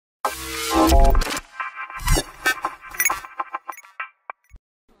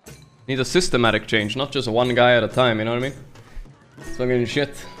Need a systematic change, not just one guy at a time, you know what I mean? It's fucking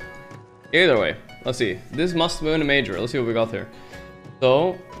shit. Either way, let's see. This must win a major. Let's see what we got here.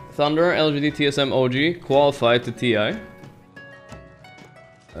 So, Thunder, LGD, TSM, OG, qualified to TI.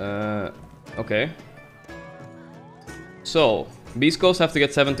 Okay. So, Beast Ghosts have to get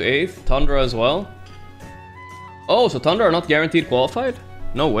 7th to 8th, Tundra as well. Oh, so Tundra are not guaranteed qualified?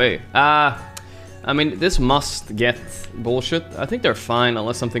 No way. I mean, this must get bullshit. I think they're fine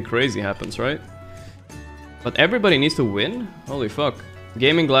unless something crazy happens, right? But everybody needs to win? Holy fuck.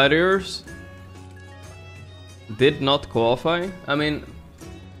 Gaming Gladiators did not qualify. I mean,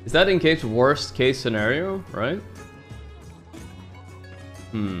 is that in case worst case scenario, right?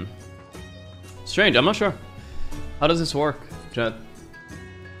 Strange, I'm not sure. How does this work, chat?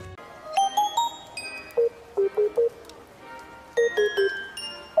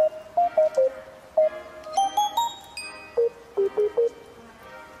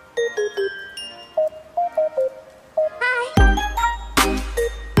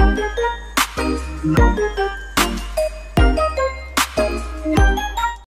 Hi.